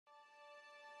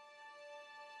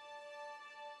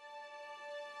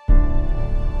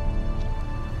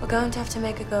We're going to have to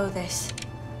make a go of this.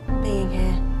 Being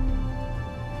here.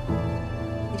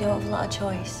 We don't have a lot of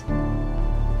choice.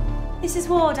 This is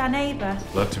Ward, our neighbour.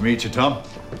 Glad to meet you, Tom.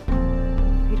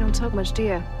 You don't talk much, do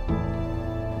you? So,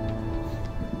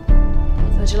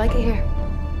 how'd you like it here?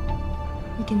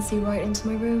 You can see right into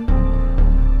my room.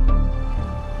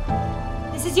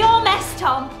 This is your mess,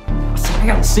 Tom. I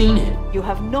haven't seen it. You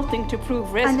have nothing to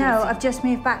prove residency. I know, I've just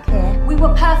moved back here. We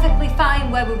were perfectly fine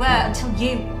where we were until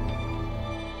you.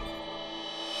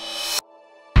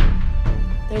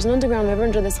 There's an underground river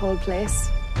under this whole place.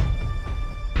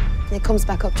 And it comes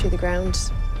back up through the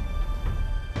ground.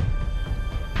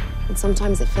 And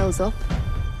sometimes it fills up.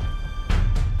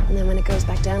 And then when it goes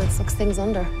back down, it sucks things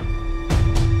under.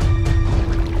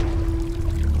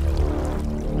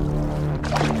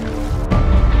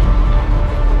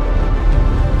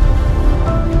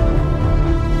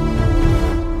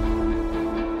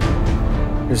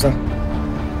 Who's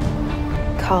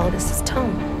that? Carl, this is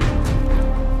Tom.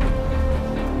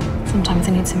 Sometimes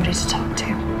I need somebody to talk to.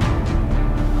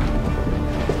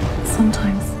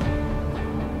 Sometimes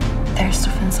there's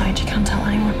stuff inside you can't tell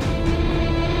anyone.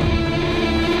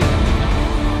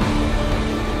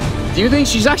 Do you think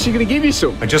she's actually going to give you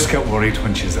some? I just get worried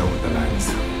when she's out with the lads.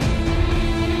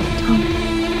 Tom.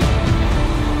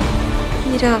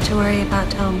 You don't have to worry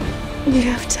about Tom. You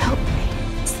have to help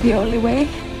me. It's the only way.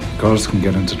 Girls can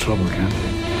get into trouble, can't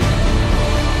they?